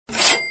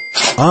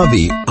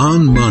Avi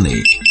on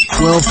Money,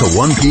 12 to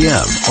 1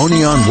 p.m.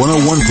 only on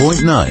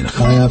 101.9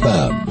 High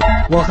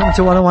FM. Welcome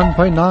to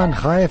 101.9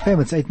 High FM.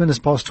 It's 8 minutes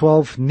past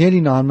 12, nearly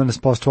 9 minutes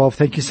past 12.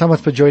 Thank you so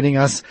much for joining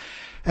us.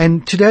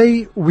 And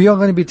today we are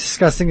going to be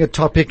discussing a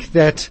topic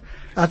that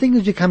I think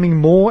is becoming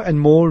more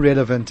and more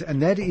relevant,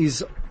 and that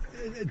is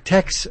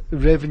tax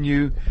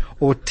revenue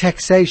or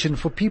taxation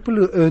for people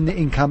who earn their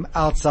income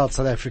outside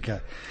South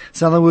Africa.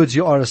 So in other words,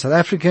 you are a South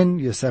African,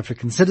 you're a South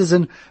African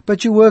citizen,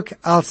 but you work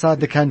outside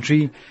the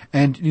country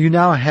and you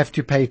now have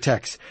to pay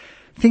tax.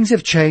 Things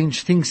have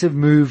changed, things have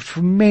moved.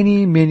 For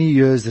many, many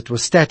years it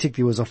was static.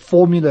 There was a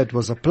formula, it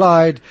was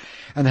applied,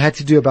 and it had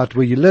to do about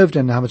where you lived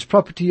and how much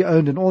property you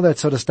owned and all that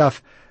sort of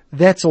stuff.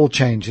 That's all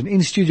changed. And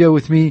in studio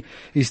with me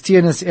is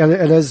Theunis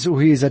Ehlers, who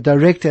is a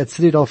director at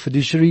Citadel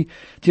Fiduciary.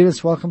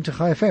 Theunis, welcome to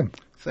High FM.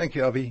 Thank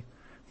you, Avi.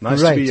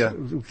 Nice to be here.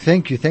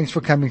 Thank you. Thanks for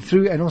coming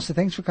through, and also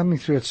thanks for coming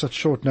through at such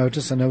short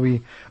notice. I know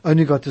we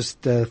only got this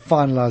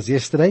finalized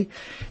yesterday.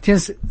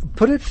 Theunis,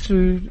 put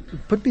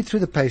me through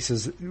the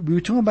paces. We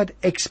were talking about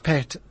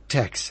expat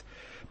tax,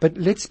 but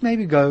let's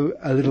maybe go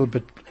a little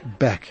bit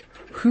back.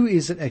 Who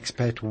is an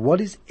expat?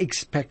 What is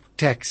expat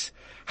tax?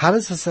 How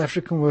does a South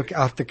African work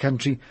out the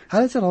country?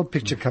 How does that whole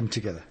picture come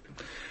together?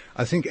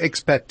 I think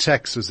expat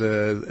tax is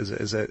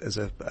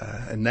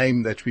a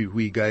name that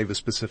we gave a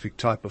specific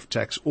type of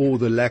tax, or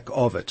the lack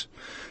of it.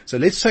 So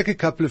let's take a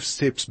couple of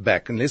steps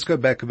back, and let's go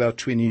back about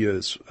 20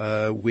 years,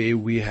 where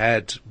we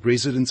had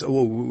residence,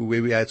 or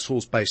where we had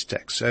source-based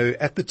tax. So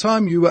at the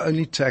time, you were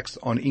only taxed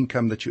on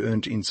income that you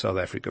earned in South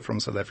Africa from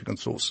South African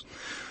source.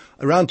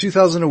 Around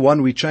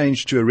 2001, we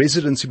changed to a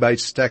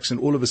residency-based tax, and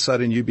all of a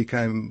sudden you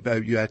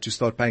had to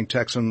start paying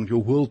tax on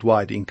your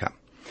worldwide income.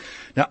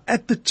 Now,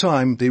 at the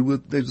time, there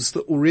was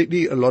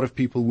already a lot of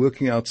people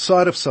working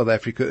outside of South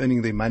Africa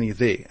earning their money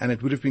there, and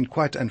it would have been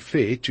quite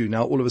unfair to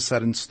now all of a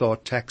sudden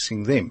start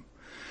taxing them.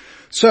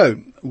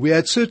 So we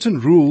had certain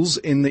rules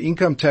in the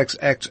Income Tax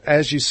Act,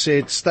 as you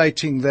said,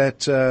 stating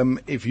that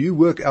if you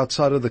work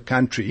outside of the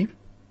country,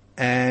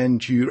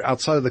 and you're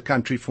outside of the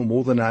country for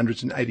more than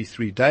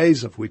 183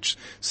 days, of which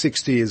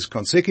 60 is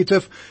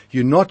consecutive,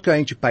 you're not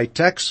going to pay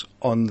tax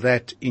on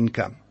that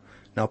income.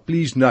 Now,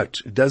 please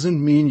note, it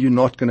doesn't mean you're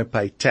not going to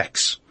pay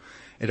tax.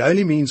 It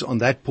only means on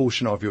that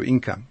portion of your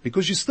income,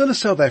 because you're still a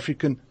South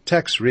African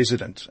tax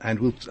resident,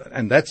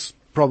 and that's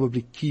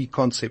probably key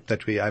concept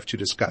that we have to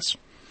discuss.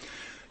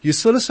 You're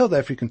still a South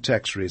African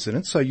tax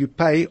resident, so you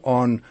pay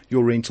on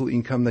your rental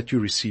income that you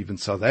receive in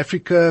South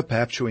Africa,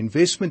 perhaps your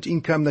investment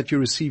income that you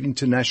receive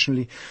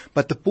internationally,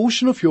 but the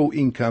portion of your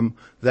income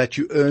that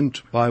you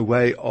earned by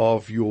way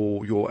of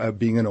your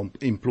being an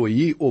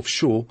employee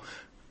offshore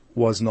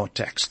was not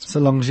taxed.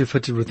 So long as you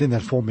fitted within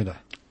that formula.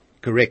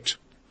 Correct.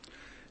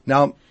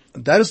 Now,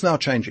 that is now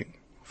changing.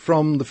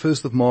 From the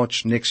 1st of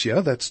March next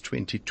year, that's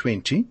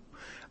 2020,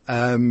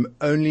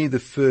 only the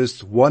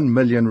first 1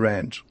 million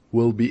rand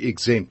will be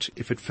exempt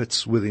if it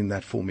fits within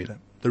that formula.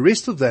 The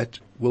rest of that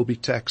will be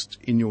taxed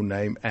in your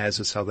name as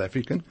a South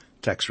African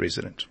tax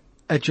resident.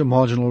 At your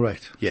marginal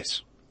rate?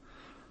 Yes.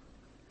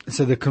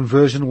 So the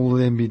conversion will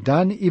then be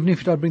done, even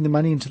if you don't bring the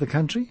money into the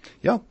country?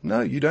 Yeah,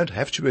 no, you don't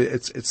have to.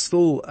 It's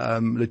still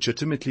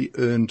legitimately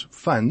earned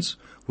funds,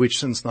 which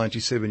since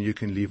 97 you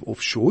can leave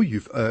offshore.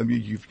 You've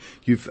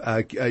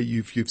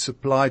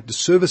supplied the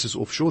services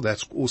offshore.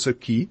 That's also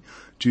key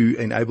to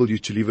enable you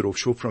to leave it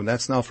offshore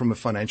that's now from a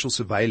financial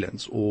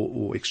surveillance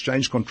or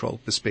exchange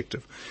control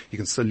perspective. You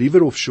can still leave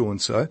it offshore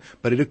and so,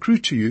 but it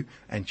accrued to you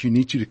and you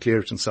need to declare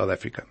it in South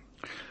Africa.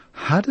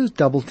 How does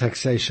double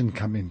taxation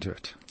come into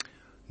it?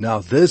 Now,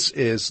 this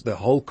is the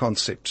whole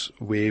concept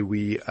where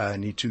we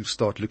need to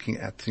start looking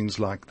at things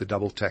like the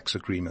double tax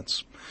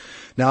agreements.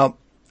 Now,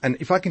 and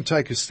if I can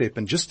take a step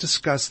and just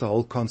discuss the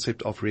whole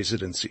concept of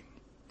residency.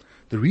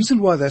 The reason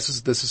why this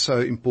is so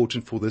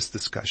important for this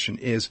discussion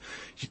is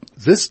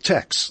this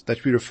tax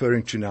that we're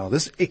referring to now,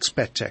 this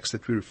expat tax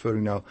that we're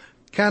referring now,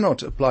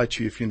 cannot apply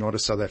to you if you're not a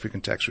South African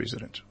tax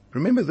resident.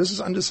 Remember, this is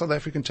under South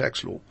African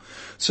tax law.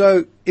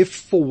 So if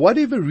for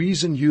whatever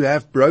reason you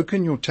have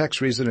broken your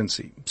tax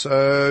residency,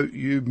 so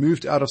you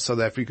moved out of South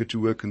Africa to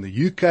work in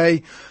the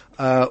UK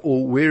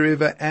or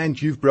wherever,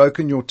 and you've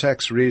broken your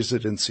tax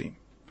residency,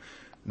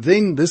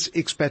 then this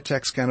expat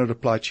tax cannot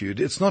apply to you.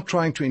 It's not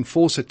trying to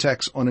enforce a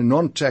tax on a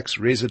non-tax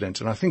resident.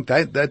 And I think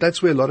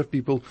that's where a lot of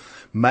people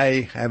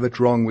may have it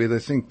wrong, where they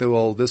think that,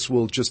 well, this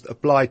will just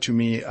apply to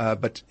me,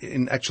 but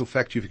in actual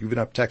fact, you've given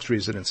up tax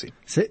residency.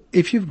 So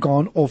if you've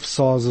gone off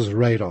SARS's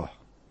radar,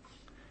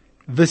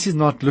 this is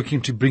not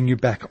looking to bring you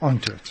back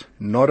onto it?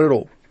 Not at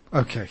all.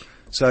 Okay.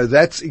 So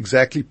that's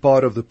exactly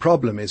part of the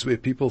problem, is where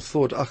people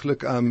thought,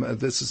 look,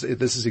 this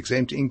is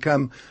exempt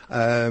income.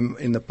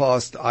 In the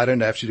past, I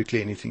don't have to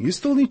declare anything. You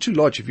still need to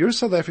lodge. If you're a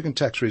South African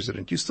tax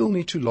resident, you still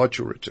need to lodge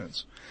your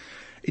returns.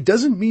 It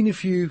doesn't mean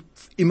if you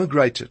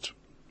immigrated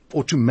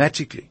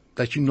automatically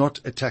that you're not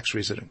a tax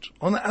resident.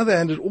 On the other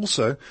hand, it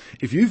also,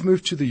 if you've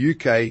moved to the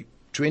UK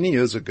 20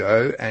 years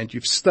ago and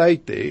you've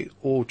stayed there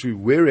or to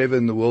wherever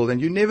in the world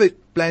and you never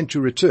plan to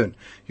return,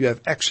 you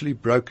have actually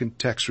broken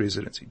tax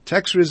residency.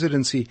 Tax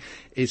residency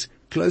is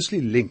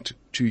closely linked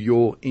to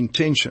your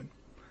intention.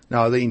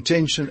 Now, the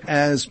intention,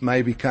 as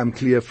may become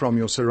clear from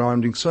your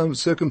surrounding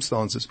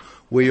circumstances,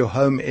 where your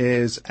home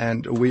is,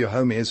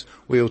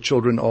 where your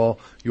children are,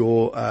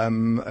 your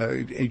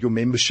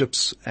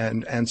memberships,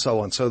 and so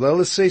on. So they'll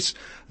assess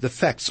the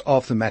facts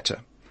of the matter.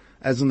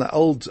 As in the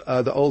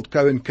old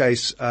Cohen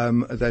case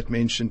that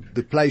mentioned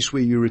the place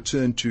where you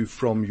return to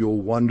from your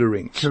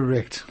wanderings.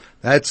 Correct.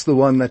 That's the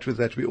one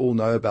that we all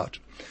know about.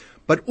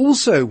 But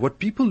also, what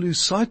people lose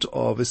sight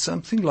of is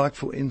something like,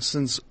 for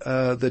instance,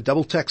 the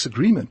double tax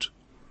agreement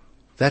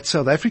that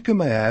South Africa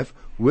may have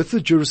with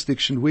the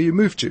jurisdiction where you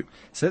move to.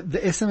 So the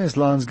SMS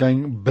line's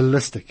going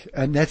ballistic,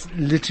 and that's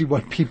literally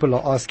what people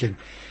are asking.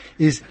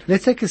 Is,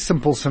 let's take a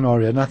simple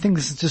scenario, and I think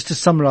this is just to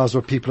summarize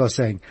what people are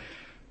saying.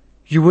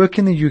 You work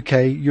in the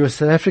UK, you're a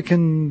South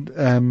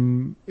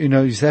African,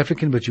 you're South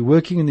African, but you're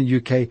working in the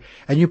UK,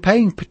 and you're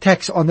paying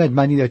tax on that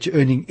money that you're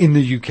earning in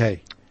the UK.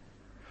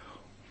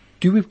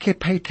 Do we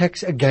pay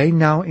tax again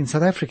now in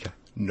South Africa?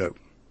 No.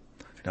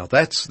 Now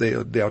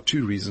there are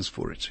two reasons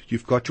for it.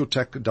 You've got your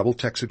double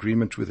tax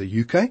agreement with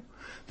the UK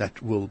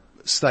that will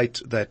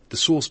state that the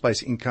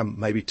source-based income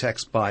may be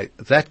taxed by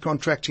that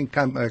contracting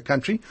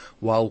country,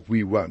 while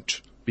we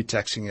won't be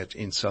taxing it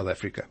in South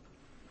Africa.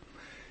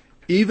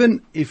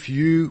 Even if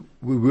you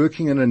were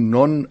working in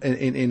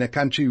a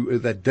country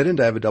that didn't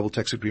have a double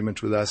tax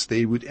agreement with us,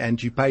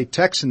 and you paid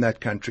tax in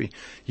that country,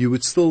 you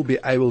would still be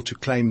able to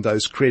claim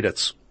those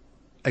credits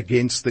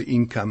against the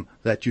income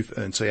that you've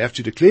earned. So you have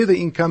to declare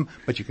the income,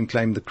 but you can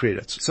claim the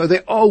credits. So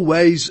there are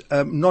ways,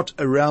 not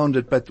around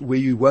it, but where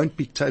you won't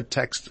be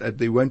taxed,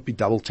 there won't be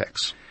double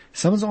tax.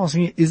 Someone's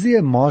asking, is there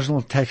a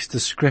marginal tax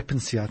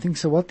discrepancy? I think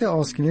so. What they're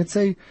asking, let's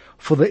say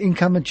for the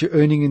income that you're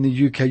earning in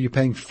the UK, you're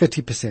paying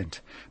 30%,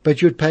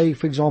 but you'd pay,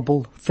 for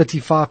example,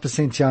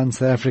 35% here in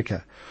South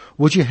Africa.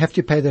 Would you have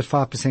to pay that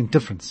 5%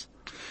 difference?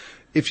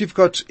 If they've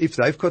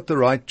got the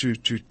right to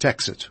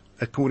tax it,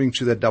 according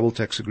to that double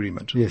tax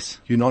agreement. Yes.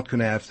 You're not going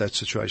to have that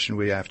situation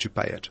where you have to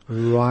pay it.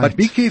 Right. But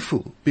be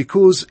careful,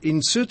 because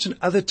in certain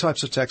other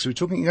types of tax, we're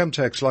talking income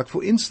tax, like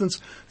for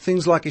instance,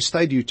 things like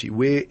estate duty,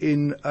 where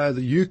in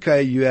the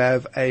UK you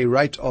have a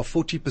rate of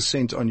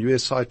 40% on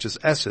US citrus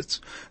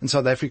assets, in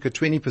South Africa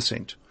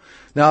 20%.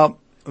 Now,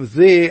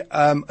 they're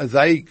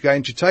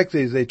going to take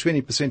their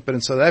 20%, but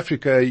in South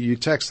Africa you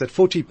tax that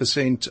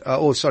 40%,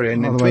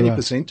 and then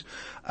 20%.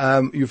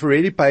 You've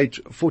already paid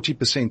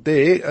 40%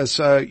 there,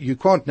 so you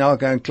can't now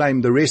go and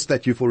claim the rest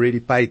that you've already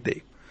paid there.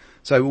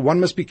 So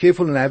one must be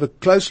careful and have a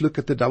close look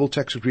at the double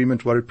tax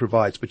agreement, what it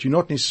provides, but you're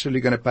not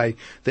necessarily going to pay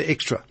the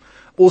extra.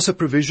 Also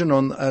provision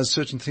on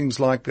certain things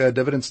like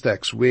dividends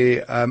tax,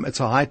 where it's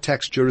a high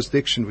tax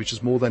jurisdiction, which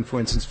is more than, for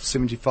instance,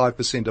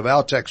 75% of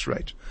our tax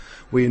rate,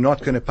 where you're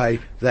not going to pay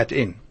that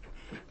in.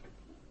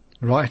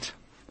 Right.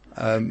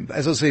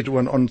 As I said,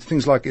 on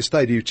things like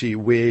estate duty,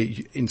 where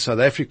in South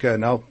Africa,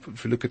 now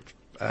if you look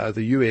at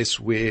the US,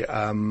 where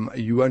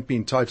you won't be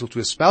entitled to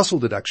a spousal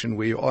deduction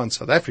where you are in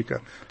South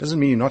Africa, doesn't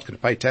mean you're not going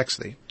to pay tax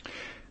there.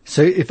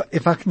 So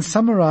if I can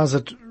summarize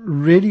it,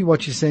 really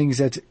what you're saying is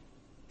that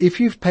if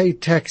you've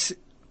paid tax,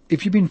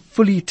 if you've been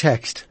fully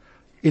taxed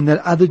in that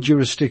other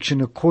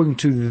jurisdiction according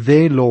to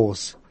their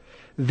laws,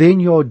 then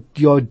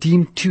you're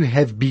deemed to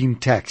have been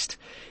taxed,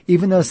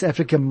 even though South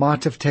Africa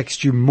might have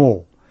taxed you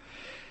more.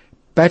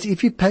 But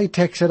if you pay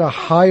tax at a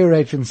higher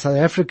rate than South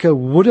Africa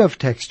would have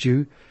taxed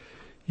you,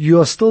 you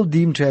are still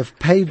deemed to have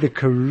paid the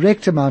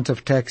correct amount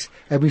of tax,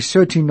 and we're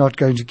certainly not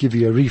going to give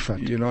you a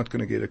refund. You're not going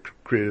to get a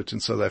credit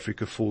in South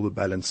Africa for the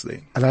balance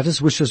there. And I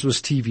just wish this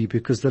was TV,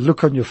 because the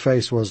look on your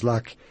face was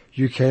like,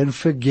 you can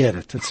forget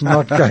it. It's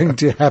not going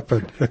to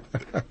happen.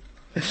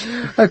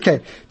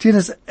 Okay,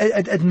 Tinus,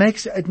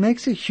 it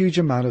makes a huge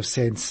amount of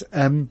sense.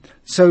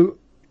 So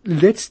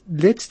let's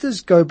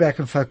just go back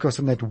and focus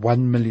on that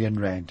 1 million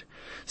rand.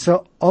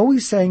 So are we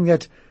saying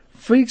that,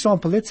 for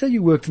example, let's say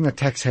you worked in a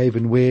tax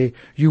haven where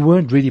you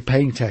weren't really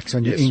paying tax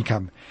on your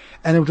income,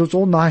 and it was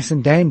all nice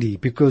and dandy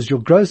because your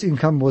gross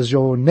income was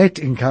your net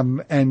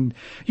income, and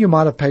you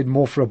might have paid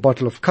more for a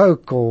bottle of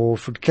Coke or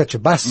to catch a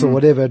bus or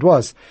whatever it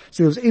was.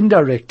 So it was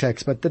indirect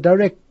tax, but the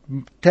direct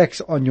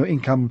tax on your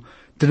income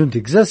didn't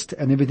exist,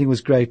 and everything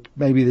was great.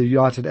 Maybe the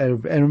United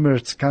Arab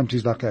Emirates,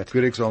 countries like that.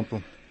 Good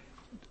example.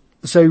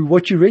 So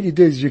what you really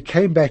did is you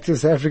came back to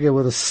South Africa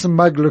with a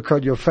smug look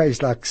on your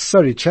face, like,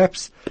 sorry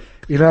chaps,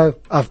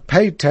 I've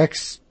paid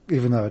tax,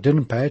 even though I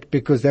didn't pay it,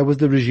 because that was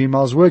the regime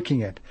I was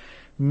working at.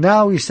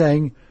 Now we're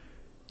saying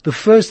the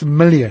first 1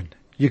 million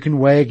you can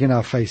wag in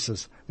our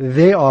faces.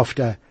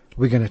 Thereafter,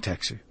 we're going to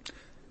tax you.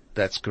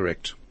 That's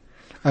correct.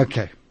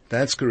 Okay.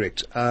 That's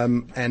correct.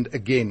 And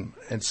again,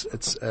 it's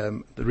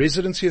the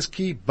residency is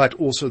key, but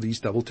also these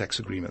double tax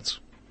agreements.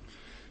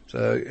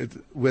 So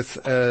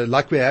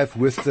like we have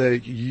with you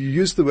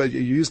use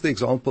the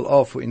example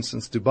of, for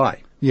instance, Dubai.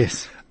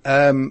 Yes.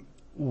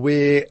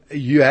 Where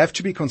you have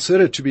to be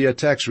considered to be a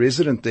tax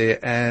resident there,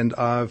 and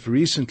I've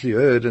recently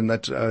heard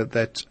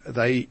that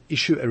they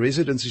issue a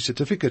residency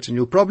certificate, and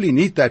you'll probably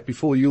need that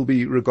before you'll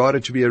be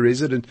regarded to be a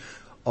resident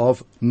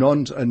of a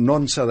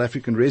non-South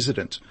African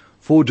resident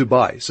for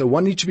Dubai. So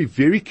one needs to be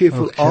very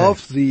careful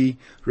of the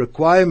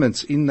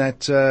requirements in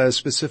that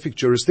specific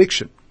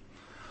jurisdiction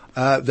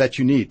that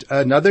you need.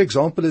 Another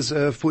example is,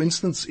 for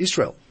instance,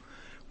 Israel.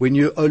 When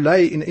you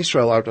Olay in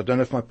Israel, I don't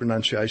know if my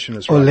pronunciation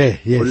is right. Olay,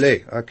 yes.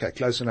 Olay, okay,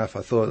 close enough.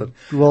 I thought that.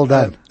 Well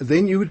done.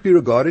 Then you would be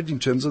regarded in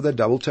terms of the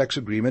double tax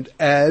agreement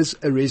as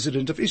a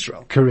resident of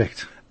Israel.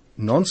 Correct.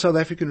 Non-South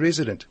African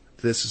resident,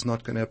 this is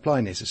not going to apply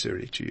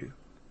necessarily to you.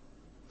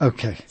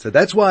 Okay. So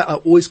that's why I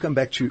always come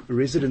back to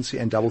residency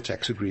and double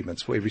tax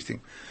agreements for everything.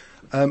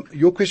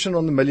 Your question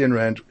on the million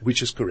rand,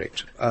 which is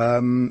correct.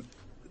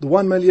 The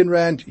 1 million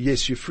rand,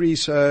 yes, you're free.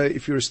 So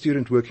if you're a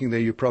student working there,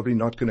 you're probably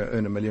not going to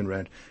earn $1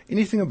 million.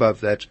 Anything above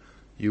that,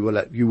 you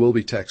will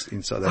be taxed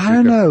in South Africa. I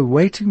don't know.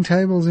 Waiting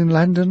tables in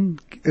London,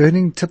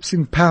 earning tips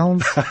in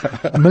pounds,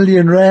 $1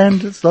 million.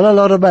 It's not a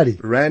lot of money.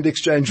 Rand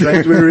exchange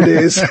rate where it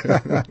is.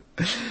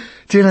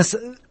 Dennis,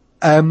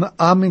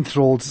 I'm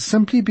enthralled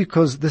simply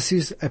because this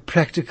is a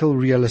practical,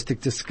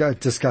 realistic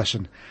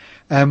discussion.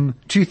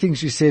 Two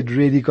things you said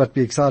really got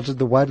me excited.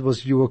 The one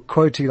was you were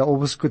quoting, I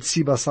almost could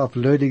see myself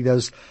learning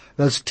those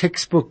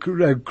textbook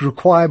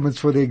requirements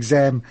for the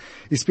exam,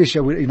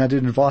 especially when I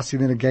did in varsity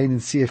and then again in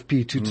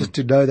CFP just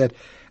to know that.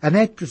 And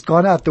that has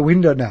gone out the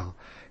window now.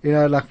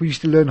 Like we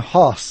used to learn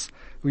Haas.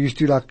 We used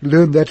to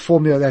learn that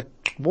formula that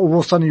all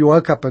of a sudden you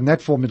woke up and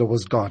that formula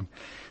was gone.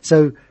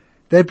 So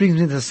that brings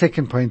me to the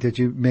second point that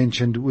you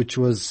mentioned, which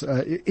was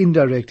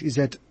indirect, is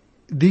that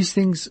these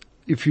things,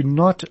 if you're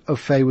not au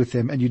fait with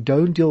them and you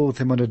don't deal with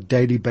them on a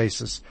daily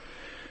basis,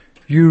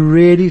 you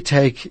really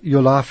take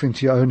your life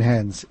into your own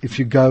hands if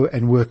you go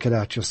and work it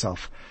out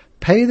yourself.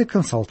 Pay the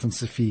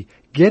consultancy fee,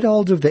 get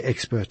hold of the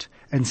expert,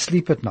 and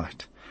sleep at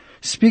night.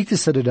 Speak to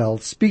Citadel,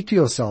 speak to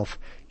yourself,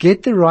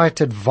 get the right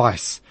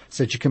advice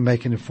so that you can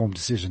make an informed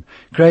decision.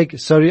 Craig,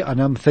 sorry, I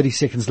know I'm 30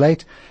 seconds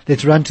late.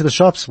 Let's run to the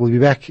shops. We'll be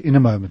back in a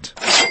moment.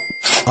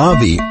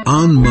 Avi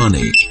on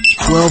Money,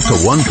 12 to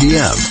 1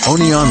 p.m.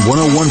 only on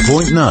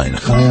 101.9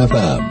 Chai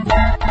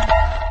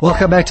FM.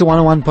 Welcome back to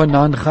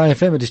 101.9 Chai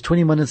FM. It is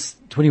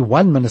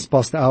 21 minutes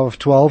past the hour of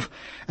 12.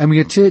 And we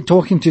are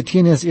talking to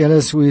Tinus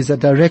Ellis, who is a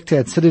director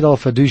at Citadel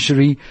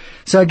Fiduciary.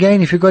 So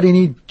again, if you've got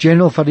any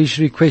general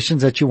fiduciary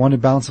questions that you want to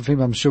bounce off him,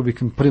 I'm sure we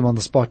can put him on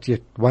the spot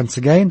yet once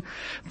again.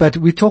 But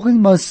we're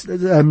talking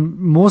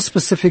more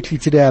specifically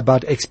today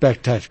about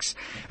expat tax.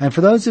 And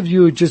for those of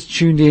you who just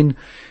tuned in,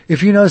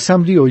 if you know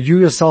somebody or you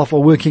yourself are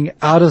working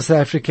out of South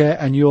Africa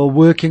and you're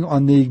working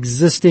on the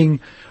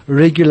existing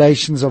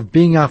regulations of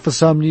being out for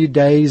so many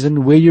days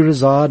and where you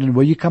reside and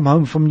where you come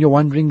home from your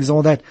wanderings,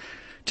 all that,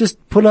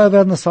 just pull over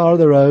on the side of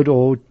the road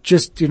or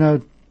just,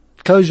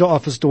 close your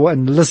office door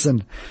and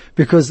listen,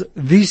 because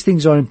these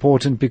things are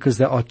important because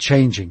they are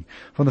changing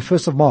from the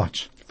 1st of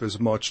March. 1st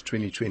of March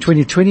 2020.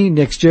 2020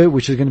 next year,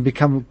 which is going to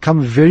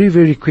come very,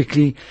 very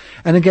quickly.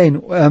 And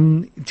again,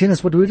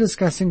 Tinus, what we're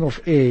discussing off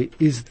air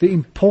is the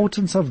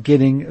importance of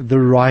getting the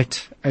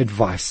right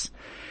advice.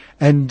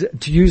 And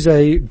to use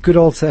a good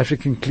old South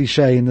African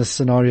cliche in this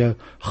scenario,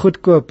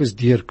 goedkoop is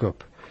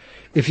duurkoop.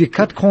 If you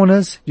cut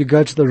corners, you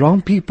go to the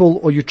wrong people,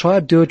 or you try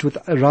to do it with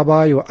a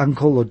rabbi or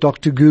uncle or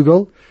Dr.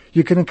 Google,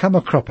 you're going to come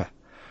a cropper.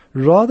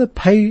 Rather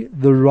pay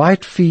the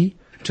right fee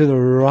to the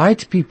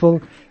right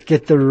people,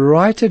 get the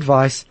right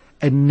advice,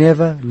 and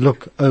never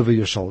look over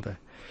your shoulder.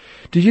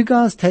 Do you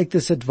guys take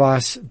this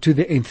advice to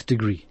the nth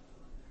degree?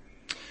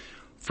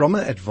 From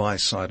an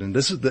advice side, and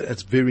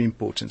it's very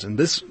important, and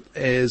this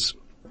is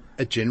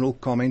a general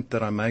comment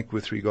that I make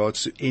with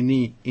regards to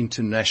any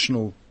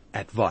international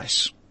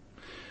advice.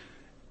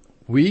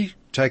 We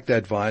take the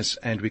advice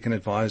and we can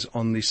advise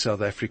on the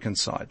South African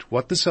side,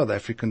 what the South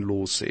African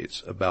law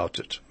says about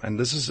it. And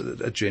this is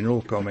a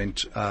general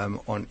comment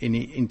on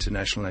any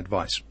international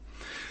advice.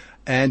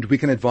 And we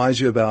can advise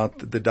you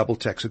about the double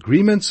tax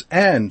agreements,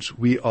 and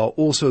we are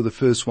also the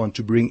first one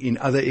to bring in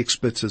other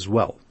experts as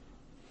well.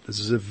 This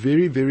is a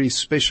very, very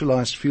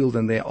specialized field,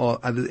 and there are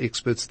other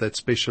experts that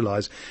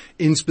specialize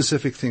in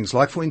specific things,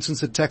 like, for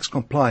instance, the tax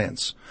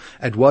compliance.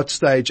 At what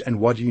stage and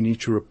what do you need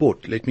to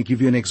report? Let me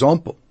give you an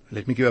example.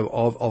 Let me give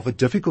of a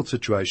difficult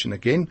situation.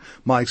 Again,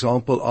 my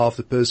example of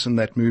the person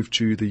that moved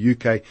to the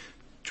UK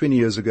 20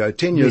 years ago,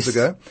 10 years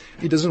ago.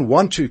 He doesn't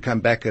want to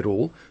come back at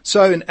all.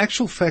 So in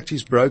actual fact,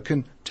 he's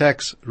broken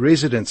tax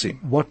residency.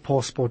 What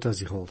passport does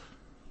he hold?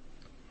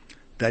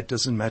 That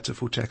doesn't matter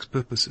for tax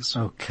purposes.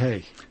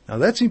 Okay. Now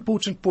that's an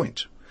important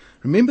point.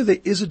 Remember, there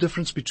is a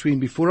difference between,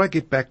 before I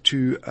get back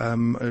to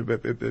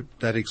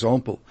that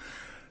example,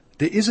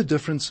 there is a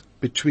difference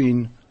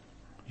between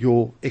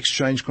your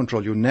exchange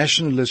control, your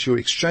nationalist, your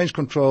exchange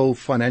control,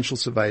 financial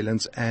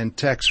surveillance, and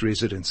tax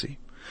residency.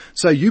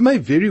 So you may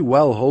very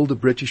well hold a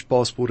British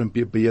passport and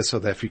be a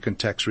South African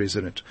tax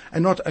resident,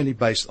 and not only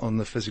based on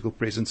the physical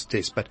presence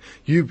test, but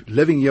you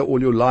living here all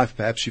your life.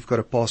 Perhaps you've got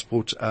a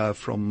passport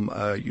from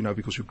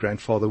because your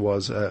grandfather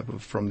was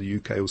from the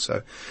UK or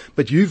so,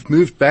 but you've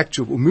moved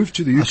to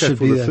the UK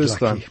for the first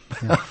time.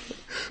 Yeah.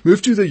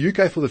 Moved to the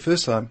UK for the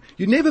first time.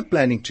 You're never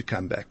planning to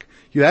come back.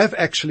 You have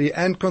actually,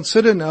 and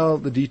consider now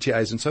the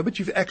DTAs and so, but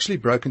you've actually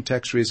broken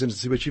tax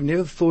residency, but you've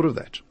never thought of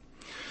that.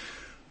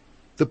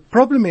 The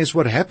problem is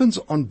what happens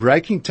on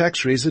breaking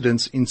tax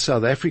residence in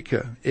South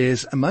Africa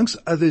is, amongst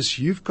others,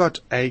 you've got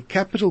a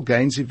capital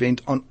gains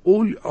event on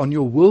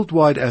your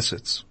worldwide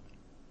assets,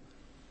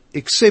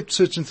 except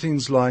certain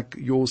things like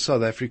your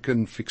South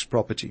African fixed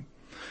property.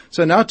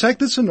 So now take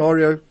the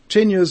scenario,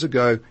 10 years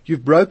ago,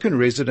 you've broken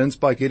residence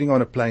by getting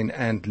on a plane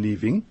and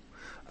leaving.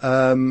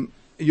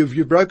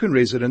 You've broken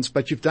residence,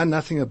 but you've done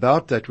nothing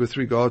about that with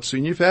regards to,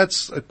 and you've had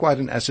quite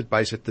an asset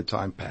base at the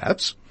time,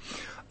 perhaps.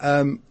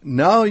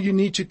 Now you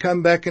need to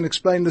come back and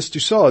explain this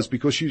to SARS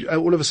because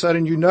all of a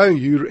sudden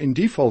you're in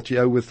default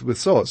here with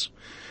SARS.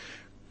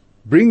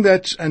 Bring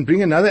that and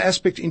bring another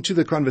aspect into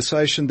the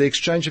conversation, the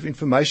exchange of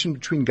information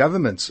between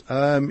governments.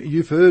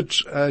 You've heard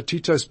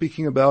Tito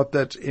speaking about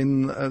that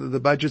in the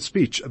budget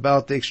speech,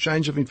 about the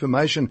exchange of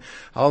information,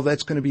 how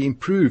that's going to be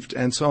improved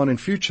and so on in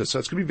future. So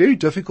it's going to be very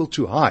difficult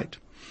to hide.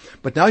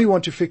 But now you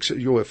want to fix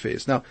your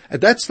affairs. Now,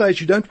 at that stage,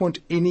 you don't want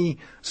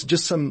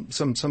just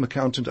some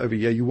accountant over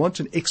here. You want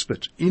an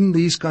expert in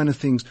these kind of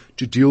things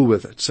to deal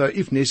with it. So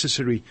if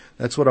necessary,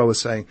 that's what I was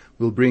saying,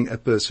 we'll bring a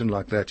person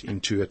like that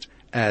into it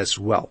as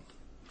well.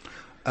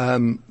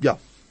 Yeah.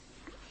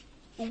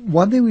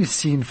 One thing we've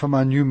seen from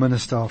our new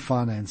Minister of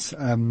Finance,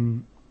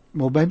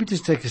 well, maybe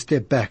just take a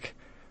step back.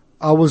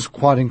 I was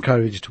quite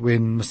encouraged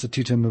when Mr.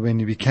 Tito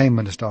Mboweni became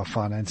Minister of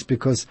Finance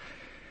because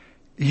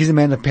he's a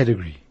man of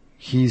pedigree.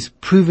 He's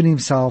proven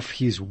himself.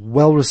 He's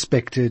well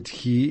respected.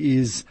 He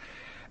is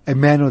a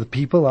man of the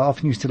people. I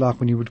often used to like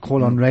when he would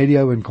call on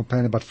radio and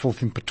complain about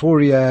filth in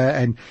Pretoria,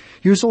 and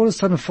he was all of a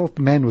sudden felt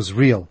the man was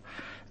real.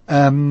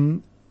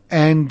 And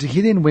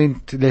he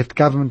then left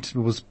government,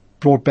 was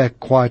brought back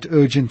quite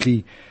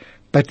urgently.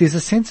 But there's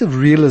a sense of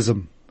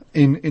realism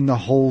in the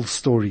whole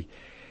story.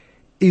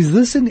 Is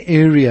this an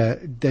area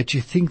that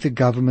you think the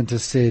government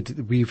has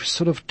said we've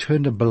sort of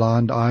turned a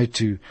blind eye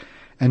to?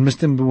 And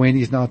Mr.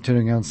 Mboweni is now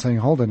turning around saying,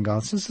 hold on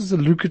guys, this is a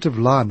lucrative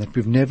line that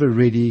we've never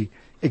really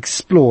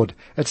explored.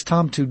 It's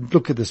time to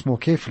look at this more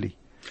carefully.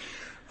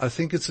 I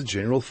think it's a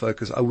general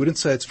focus. I wouldn't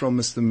say it's from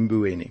Mr.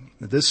 Mboweni.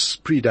 This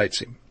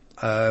predates him.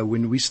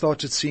 When we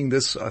started seeing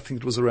this, I think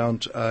it was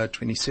around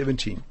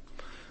 2017.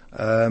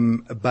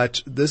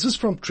 But this is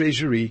from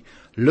Treasury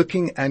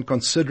looking and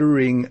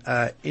considering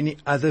any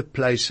other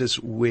places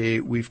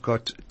where we've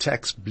got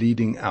tax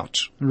bleeding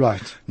out.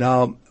 Right.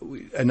 Now,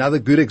 another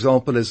good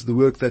example is the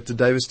work that the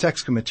Davis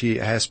Tax Committee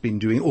has been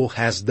doing or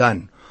has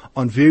done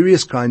on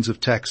various kinds of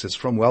taxes,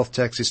 from wealth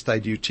tax,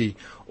 estate duty,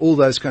 all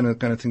those kind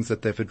of things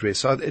that they've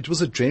addressed. So it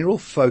was a general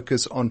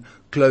focus on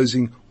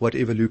closing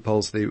whatever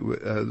loopholes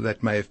that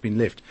may have been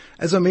left.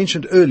 As I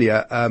mentioned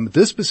earlier,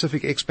 this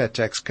specific expat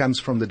tax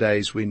comes from the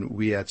days when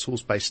we had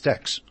source-based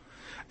tax.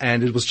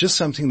 And it was just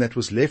something that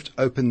was left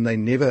open. They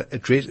never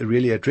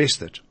really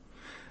addressed it.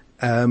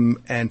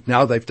 And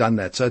now they've done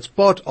that. So it's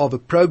part of a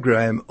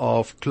program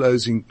of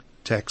closing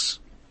tax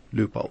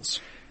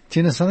loopholes.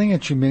 Tina, something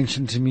that you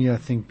mentioned to me, I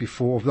think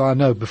before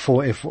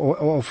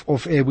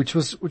off air, which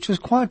was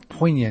quite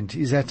poignant,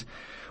 is that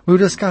we were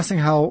discussing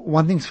how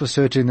one thing's for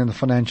certain in the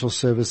financial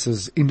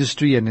services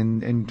industry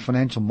and in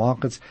financial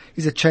markets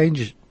is that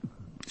change,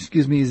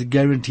 is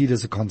guaranteed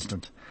as a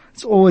constant.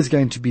 It's always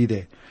going to be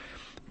there.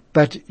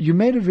 But you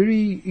made a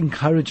very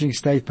encouraging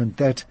statement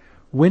that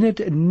when it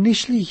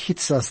initially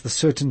hits us, the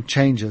certain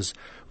changes,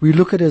 we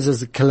look at it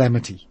as a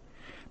calamity.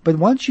 But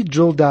once you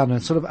drill down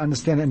and sort of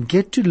understand and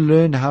get to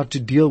learn how to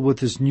deal with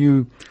this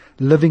new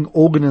living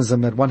organism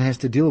that one has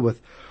to deal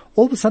with,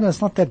 all of a sudden it's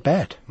not that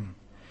bad.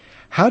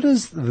 How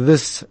does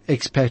this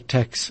expat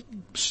tax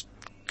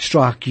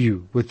strike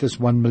you with this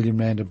 1 million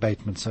rand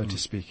abatement, so to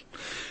speak?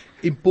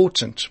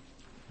 Important.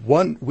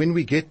 One, when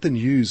we get the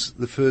news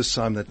the first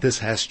time that this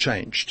has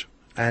changed,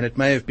 and it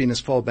may have been as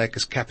far back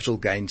as capital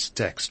gains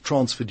tax,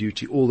 transfer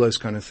duty, all those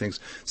kind of things.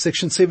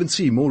 Section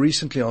 7C, more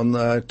recently on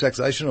the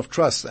taxation of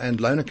trusts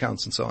and loan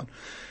accounts and so on.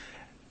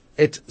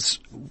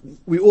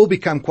 We all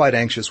become quite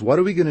anxious. What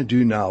are we going to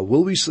do now?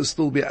 Will we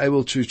still be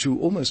able to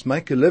almost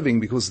make a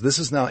living because this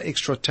is now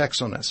extra tax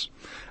on us?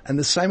 And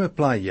the same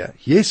apply here.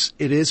 Yes,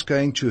 it is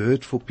going to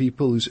hurt for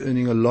people who's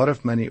earning a lot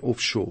of money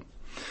offshore.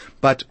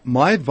 But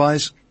my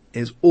advice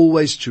is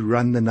always to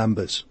run the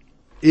numbers.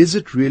 Is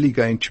it really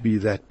going to be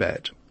that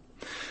bad?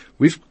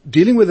 We're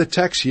dealing with a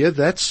tax here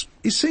that's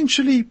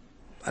essentially,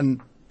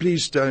 and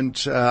please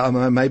don't, I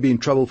may be in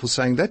trouble for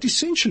saying that,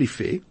 essentially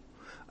fair.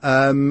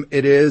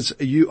 It is,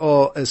 you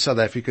are a South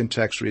African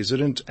tax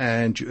resident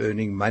and you're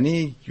earning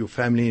money, your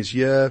family is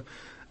here,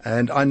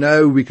 and I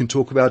know we can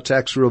talk about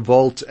tax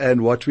revolt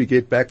and what we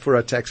get back for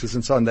our taxes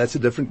and so on. That's a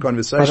different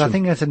conversation. But I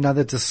think that's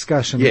another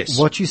discussion. Yes.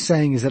 What you're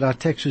saying is that our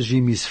tax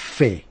regime is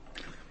fair.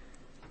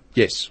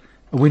 Yes.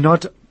 We're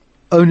not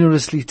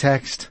onerously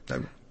taxed.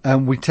 No.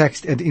 We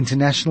taxed at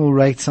international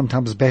rates,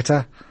 sometimes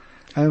better.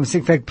 In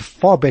fact,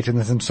 far better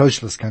than some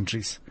socialist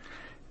countries.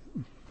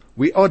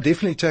 We are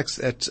definitely taxed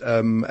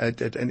and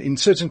in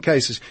certain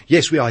cases,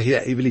 yes, we are here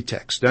heavily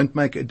taxed. Don't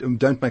make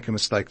a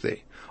mistake there.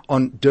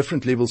 on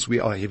different levels, we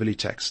are heavily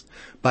taxed,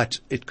 but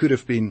it could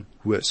have been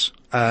worse.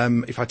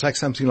 If I take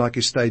something like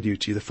estate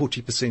duty, the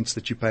 40%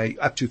 that you pay,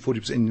 up to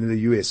 40% in the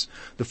US,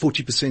 the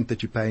 40%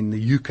 that you pay in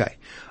the UK,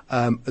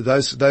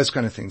 those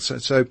kind of things.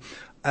 So,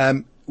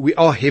 we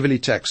are heavily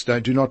taxed.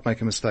 Do not make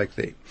a mistake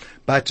there.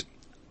 But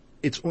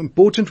it's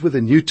important with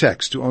a new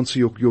tax, to answer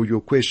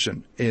your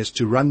question, is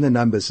to run the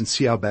numbers and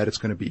see how bad it's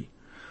going to be.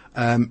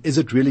 Is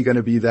it really going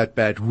to be that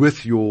bad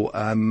with your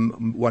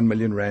 1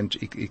 million rand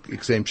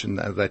exemption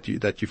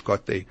that you've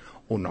got there,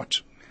 or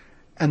not?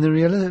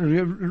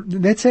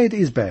 And let's say it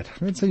is bad.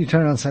 Let's say you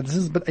turn around and say, this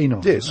is, but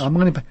Yes. I'm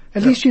going to,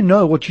 at least you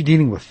know what you're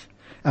dealing with,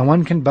 and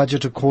one can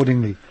budget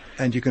accordingly.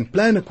 And you can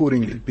plan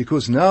accordingly,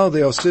 because now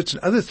there are certain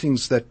other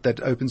things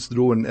that opens the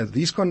door. And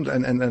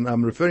and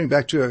I'm referring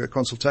back to a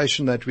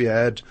consultation that we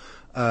had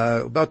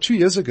about 2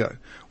 years ago,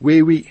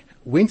 where we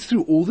went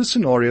through all the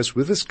scenarios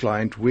with this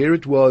client, where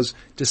it was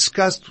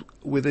discussed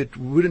whether it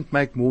wouldn't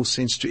make more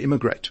sense to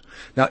immigrate.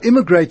 Now,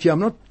 immigrate here,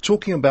 I'm not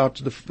talking about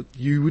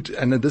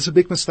and there's a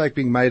big mistake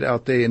being made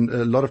out there in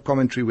a lot of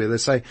commentary where they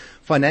say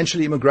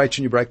financially immigrate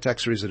and you break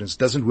tax residence. It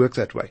doesn't work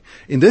that way.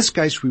 In this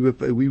case, we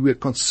were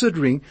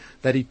considering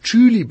that he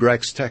truly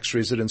breaks tax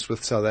residence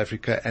with South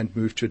Africa and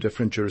move to a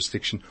different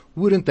jurisdiction.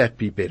 Wouldn't that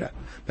be better?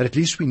 But at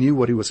least we knew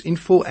what he was in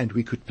for and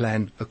we could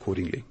plan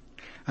accordingly.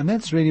 And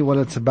that's really what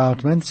it's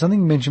about, man.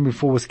 Something mentioned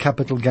before was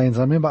capital gains.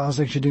 I remember I was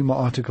actually doing my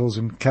articles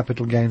when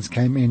capital gains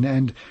came in,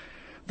 and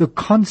the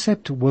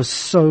concept was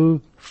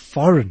so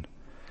foreign.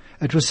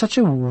 It was such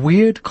a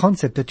weird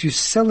concept that you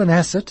sell an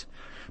asset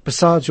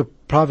besides your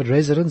private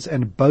residence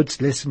and boats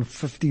less than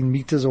 15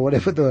 meters or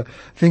whatever the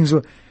things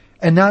were.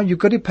 And now you've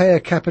got to pay a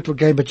capital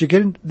gain, but you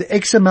get the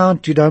X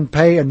amount you don't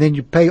pay, and then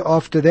you pay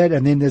after that,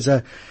 and then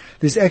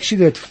there's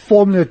actually that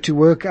formula to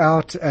work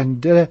out,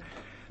 and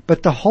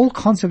but the whole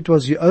concept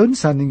was you own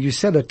something, you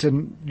sell it,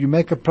 and you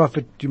make a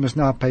profit, you must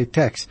now pay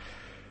tax.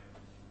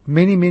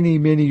 Many, many,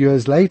 many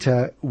years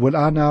later, when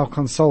I now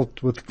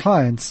consult with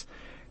clients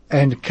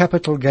and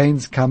capital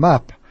gains come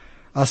up,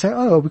 I say,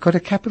 oh, we've got a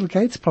capital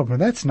gains problem.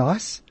 That's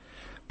nice.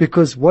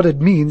 Because what it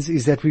means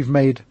is that we've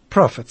made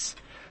profits.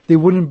 There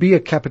wouldn't be a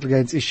capital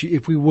gains issue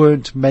if we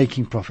weren't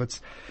making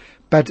profits.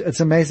 But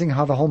it's amazing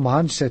how the whole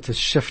mindset has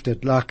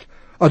shifted. Like,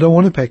 I don't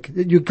want to pay.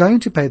 You're going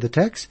to pay the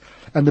tax,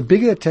 and the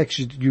bigger the tax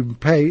you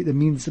pay, that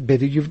means the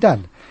better you've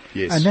done.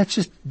 Yes. And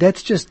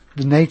that's just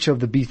the nature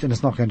of the beast, and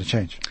it's not going to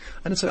change.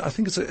 And I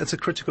think it's a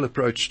critical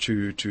approach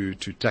to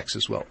tax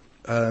as well.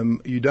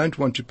 You don't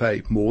want to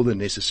pay more than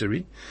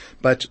necessary,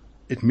 but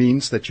it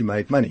means that you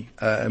made money.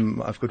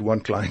 I've got one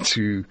client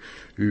who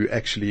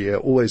actually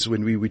always,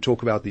 when we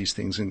talk about these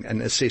things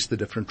and assess the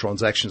different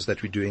transactions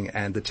that we're doing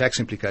and the tax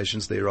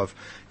implications thereof,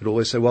 he'd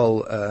always say,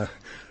 well,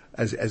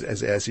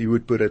 as he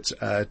would put it,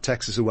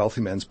 tax is a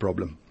wealthy man's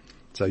problem.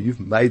 So you've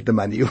made the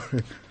money.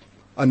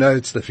 I know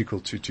it's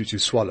difficult to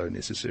swallow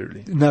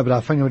necessarily. No, but I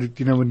find,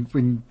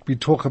 when we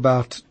talk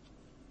about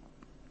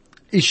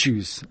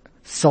issues,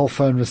 cell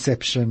phone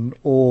reception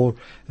or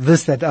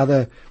this, that,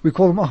 other, we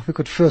call them, we've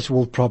got first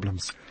world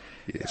problems.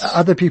 Yes.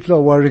 Other people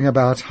are worrying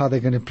about how they're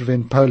going to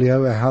prevent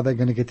polio or how they're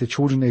going to get their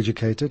children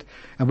educated.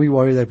 And we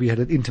worry that we had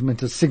an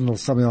intermittent signal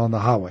somewhere on the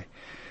highway.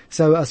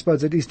 So I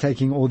suppose it is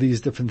taking all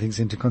these different things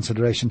into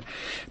consideration.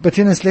 But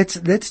Dennis,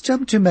 let's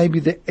jump to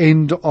maybe the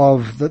end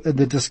of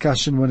the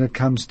discussion when it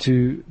comes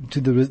to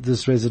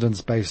this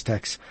residence-based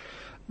tax,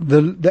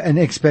 an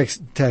expat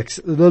tax.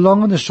 The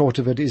long and the short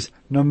of it is,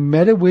 no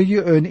matter where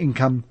you earn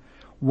income,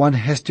 one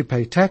has to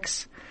pay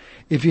tax.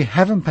 If you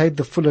haven't paid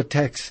the fuller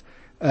tax,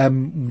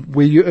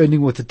 where you're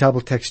earning with a double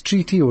tax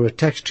treaty or a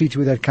tax treaty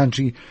with that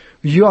country,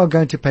 you are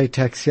going to pay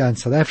tax here in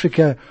South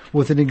Africa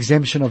with an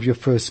exemption of your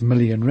first R1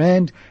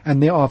 million,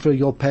 and thereafter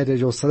you'll pay it at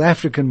your South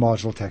African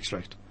marginal tax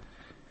rate.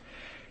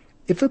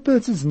 If a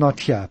person's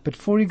not here, but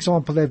for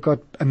example they've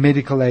got a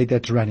medical aid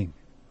that's running,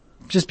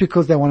 just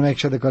because they want to make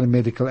sure they've got a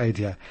medical aid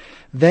here,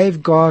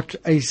 they've got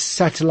a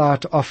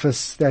satellite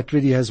office that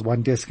really has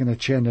one desk and a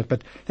chair in it,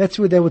 but that's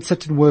where they would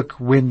sit and work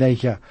when they're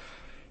here.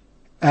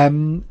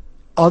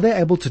 Are they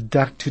able to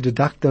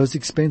deduct those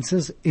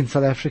expenses in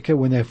South Africa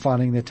when they're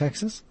filing their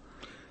taxes?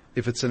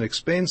 If it's an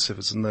expense, if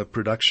it's in the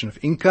production of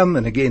income,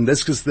 and again,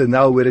 this is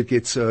now where it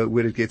gets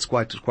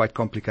quite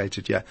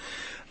complicated. Yeah,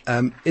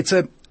 and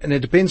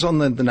it depends on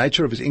the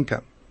nature of his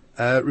income.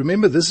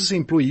 Remember, this is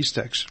employees'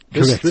 tax.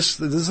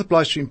 This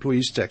applies to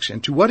employees' tax,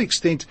 and to what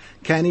extent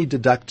can he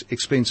deduct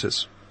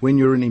expenses when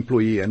you're an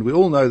employee? And we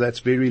all know that's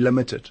very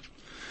limited.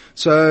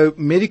 So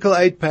medical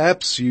aid,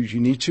 perhaps you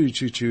need to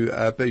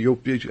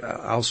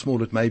how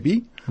small it may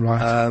be.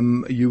 Right.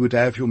 You would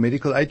have your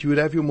medical aid. You would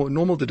have your more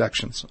normal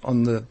deductions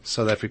on the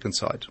South African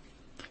side.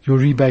 Your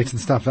rebate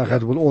and stuff like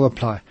that will all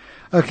apply.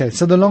 Okay.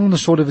 So the long and the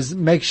short of it is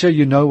make sure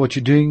you know what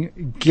you're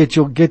doing, get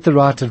the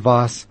right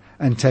advice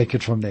and take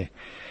it from there.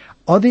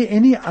 Are there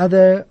any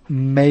other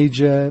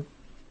major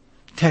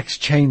tax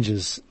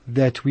changes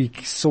that we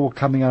saw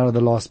coming out of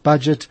the last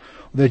budget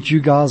that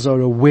you guys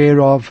are aware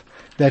of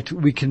that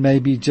we can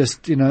maybe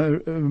just,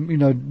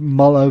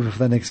 mull over for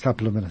the next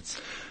couple of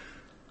minutes?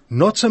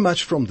 Not so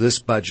much from this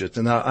budget,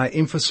 and I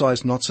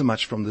emphasize not so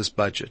much from this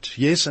budget.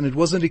 Yes, and it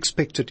wasn't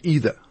expected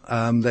either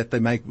that they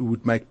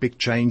would make big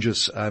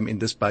changes in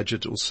this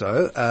budget or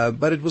so,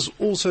 but it was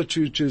also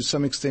to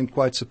some extent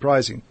quite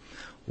surprising.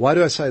 Why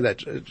do I say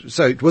that?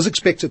 So it was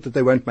expected that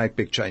they won't make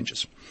big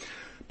changes.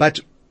 But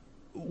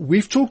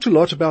we've talked a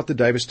lot about the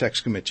Davis Tax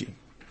Committee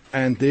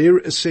and their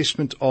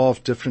assessment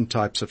of different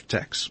types of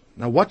tax.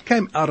 Now, what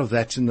came out of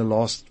that in the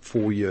last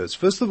 4 years?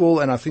 First of all,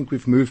 and I think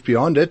we've moved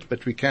beyond it,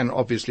 but we can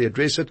obviously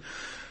address it,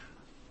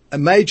 a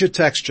major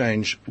tax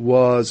change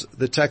was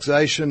the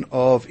taxation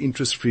of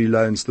interest-free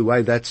loans, the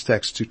way that's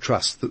taxed to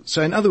trust.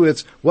 So in other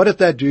words, what did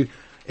that do?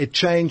 It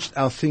changed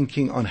our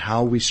thinking on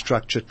how we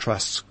structure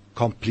trusts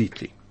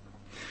completely.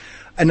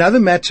 Another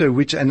matter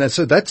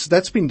so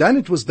that's been done.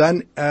 It was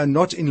done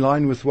not in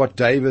line with what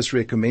Davis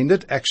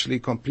recommended, actually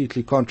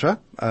completely contra.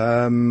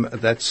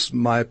 That's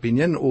my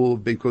opinion, although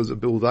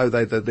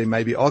there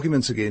may be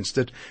arguments against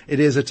it, it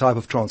is a type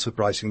of transfer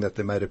pricing that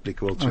they made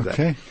applicable to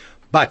that.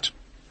 But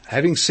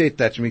having said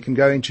that, and we can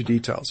go into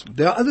details,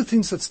 there are other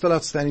things that's still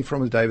outstanding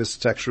from the Davis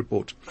tax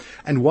report.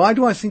 And why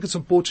do I think it's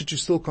important to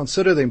still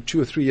consider them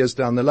 2 or 3 years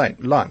down the line?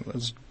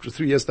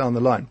 3 years down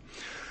the line.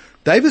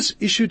 Davis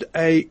issued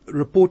a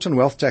report on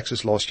wealth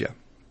taxes last year.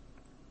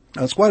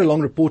 Now, it's quite a long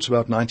report,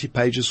 about 90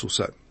 pages or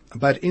so.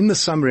 But in the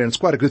summary, and it's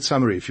quite a good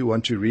summary if you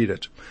want to read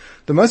it,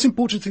 the most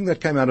important thing that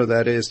came out of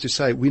that is to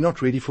say we're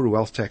not ready for a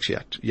wealth tax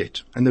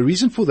yet. And the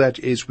reason for that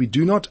is we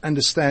do not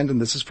understand,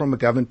 and this is from a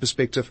government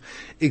perspective,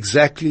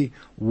 exactly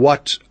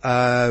what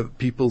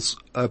people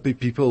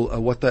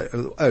what they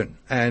own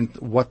and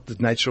what the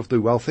nature of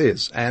their wealth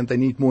is. And they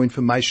need more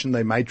information.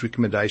 They made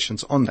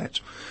recommendations on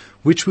that,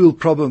 which we'll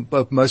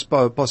most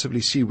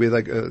possibly see where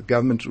the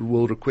government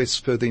will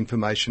request further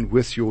information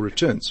with your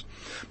returns.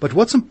 But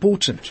what's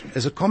important,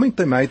 as a comment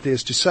they made there,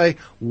 is to say,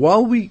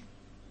 while we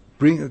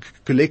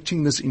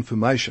collecting this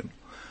information,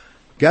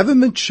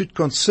 government should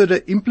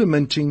consider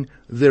implementing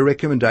the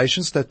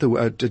recommendations that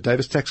the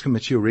Davis Tax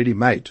Committee already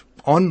made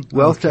on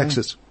wealth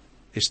taxes,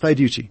 estate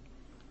duty,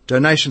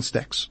 donations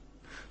tax.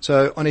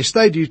 So on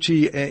estate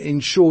duty, in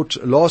short,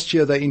 last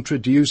year they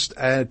introduced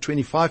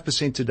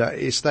 25%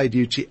 estate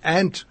duty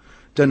and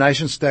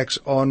donations tax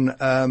on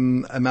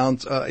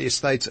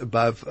estates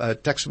above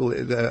taxable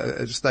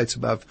estates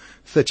above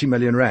 30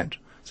 million rand.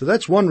 So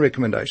that's one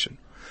recommendation.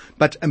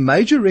 But a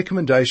major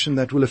recommendation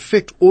that will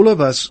affect all of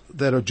us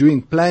that are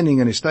doing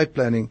planning and estate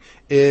planning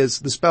is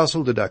the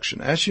spousal deduction.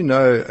 As you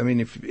know, I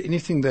mean, if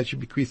anything that you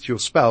bequeath to your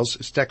spouse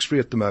is tax-free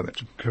at the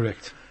moment.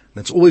 Correct.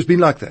 That's always been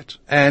like that.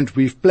 And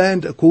we've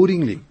planned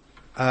accordingly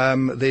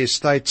the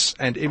estates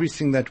and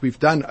everything that we've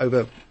done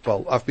over,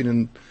 well, I've been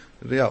in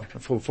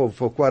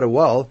for quite a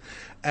while.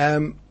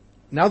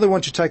 Now they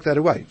want to take that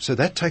away. So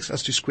that takes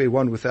us to square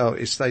one with our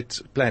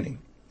estate planning.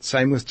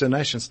 Same with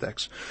donations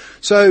tax.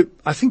 So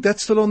I think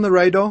that's still on the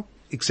radar.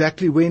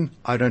 Exactly when,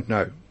 I don't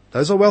know.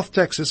 Those are wealth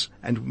taxes,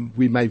 and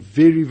we may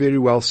very, very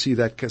well see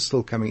that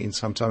still coming in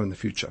sometime in the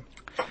future.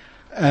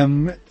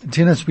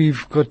 Dennis,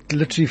 we've got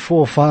literally 4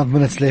 or 5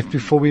 minutes left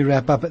before we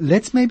wrap up.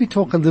 Let's maybe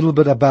talk a little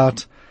bit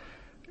about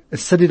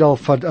Citadel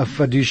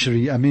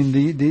Fiduciary. I mean,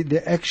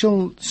 the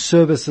actual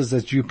services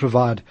that you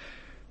provide.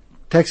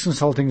 Tax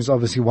consulting is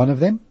obviously one of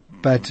them,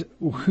 but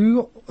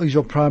who is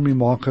your primary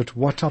market?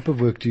 What type of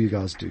work do you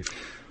guys do?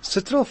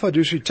 Citadel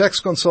Fiduciary Tax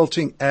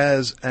Consulting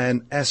as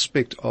an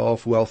aspect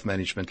of wealth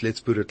management.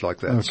 Let's put it like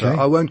that. Okay. So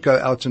I won't go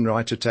out and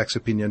write a tax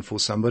opinion for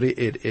somebody.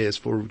 It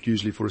is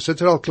usually for a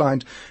Citadel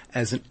client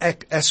as an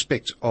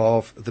aspect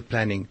of the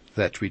planning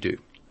that we do.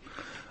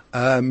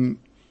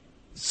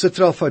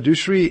 Citadel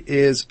Fiduciary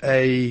is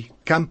a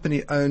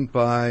company owned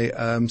by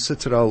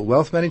Citadel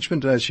Wealth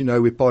Management. And as you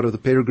know, we're part of the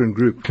Peregrine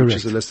Group, Correct. Which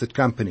is a listed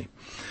company.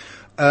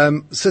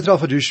 Citadel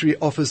Fiduciary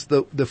offers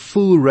the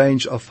full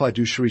range of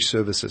fiduciary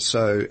services.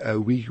 So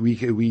we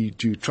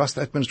do trust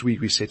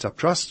administration. We set up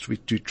trusts. We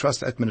do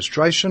trust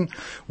administration.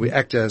 We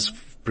act as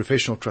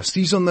professional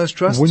trustees on those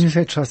trusts. When you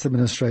say trust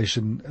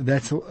administration,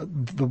 that's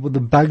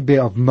the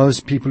bugbear of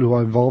most people who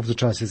are involved in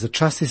trust. Is the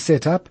trust is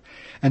set up,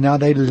 and now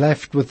they're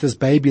left with this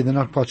baby, and they're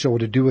not quite sure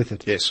what to do with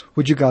it. Yes.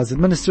 Would you guys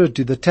administer it,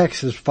 do the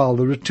taxes, file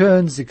the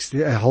returns,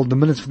 hold the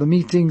minutes for the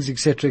meetings,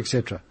 etc.,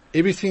 etc.?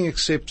 Everything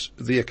except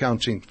the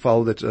accounting,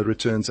 file that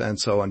returns and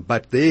so on.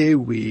 But there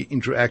we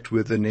interact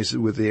with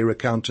their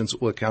accountants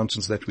or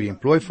accountants that we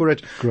employ for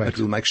it. Great. But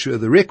we'll make sure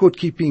the record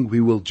keeping, we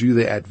will do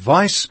the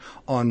advice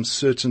on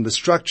the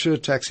structure,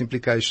 tax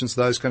implications,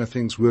 those kind of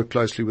things, work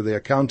closely with the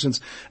accountants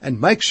and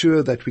make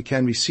sure that we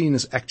can be seen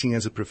as acting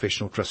as a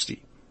professional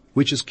trustee,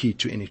 which is key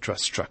to any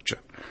trust structure.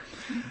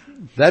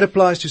 That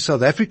applies to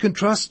South African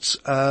trusts.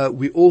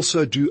 We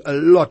also do a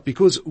lot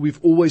because we've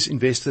always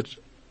invested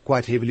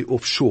quite heavily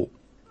offshore.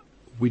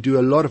 We do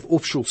a lot of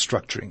offshore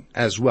structuring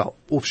as well.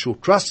 Offshore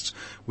trusts.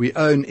 We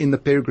own in the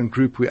Peregrine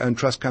Group, we own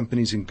trust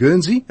companies in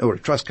Guernsey, or a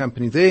trust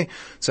company there.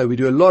 So we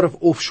do a lot of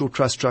offshore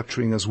trust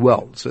structuring as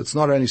well. So it's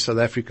not only South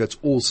Africa, it's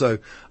also,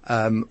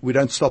 we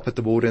don't stop at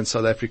the border in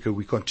South Africa.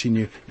 We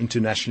continue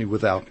internationally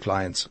with our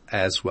clients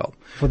as well.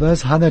 For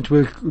those high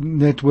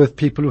net worth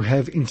people who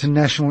have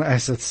international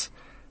assets,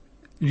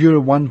 you're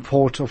one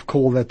port of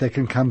call that they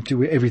can come to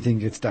where everything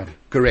gets done.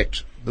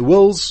 Correct. The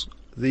wills,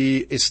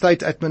 the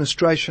estate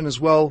administration as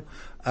well,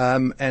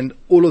 and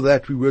all of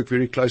that we work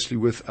very closely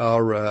with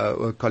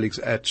our colleagues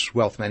at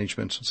Wealth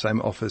Management,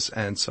 same office,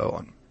 and so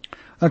on.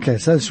 Okay,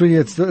 so it's really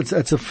it's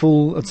a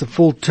full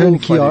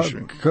turnkey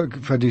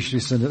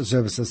fiduciary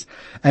services.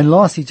 And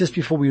lastly, just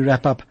before we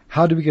wrap up,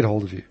 how do we get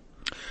hold of you?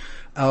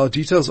 Our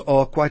details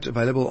are quite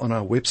available on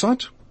our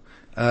website.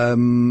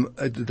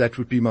 That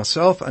would be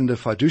myself under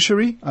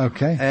fiduciary.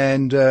 Okay.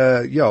 And,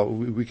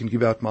 we can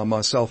give out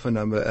my cell phone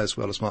number as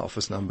well as my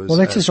office numbers. Well,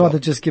 let's rather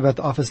just give out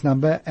the office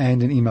number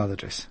and an email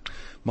address.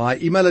 My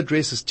email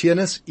address is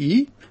Theunis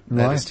E.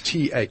 Right. That is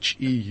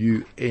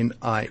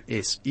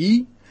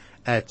THEUNISE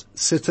at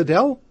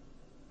citadel.co.za.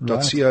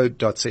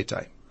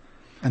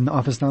 And the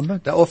office number?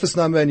 The office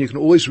number, and you can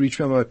always reach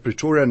me on my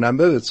Pretoria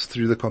number. It's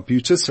through the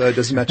computer, so it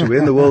doesn't matter where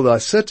in the world I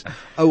sit.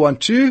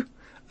 012,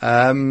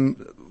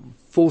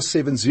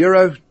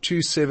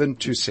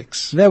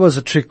 470-2726. That was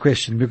a trick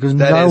question because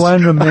no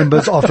one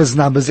remembers office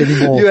numbers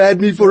anymore. You had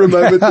me for a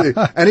moment there.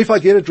 And if I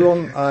get it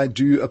wrong, I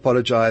do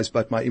apologize,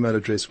 but my email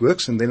address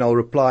works, and then I'll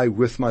reply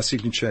with my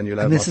signature and you'll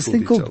have my full details. And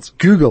there's this thing called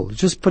Google.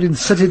 Just put in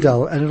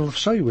Citadel and it'll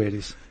show you where it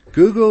is.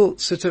 Google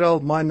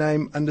Citadel, my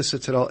name under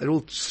Citadel.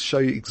 It'll show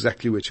you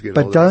exactly where to get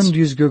But all of this. don't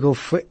use Google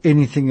for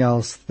anything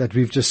else that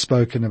we've just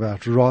spoken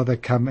about. Rather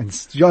come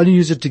and you only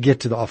use it to get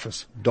to the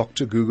office.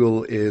 Dr.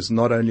 Google is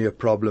not only a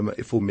problem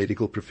for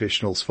medical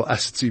professionals. For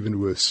us, it's even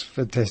worse.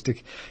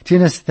 Fantastic.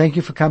 Theunis, thank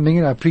you for coming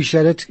in. I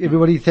appreciate it.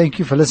 Everybody, thank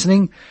you for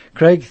listening.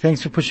 Craig,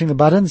 thanks for pushing the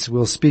buttons.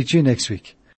 We'll speak to you next week.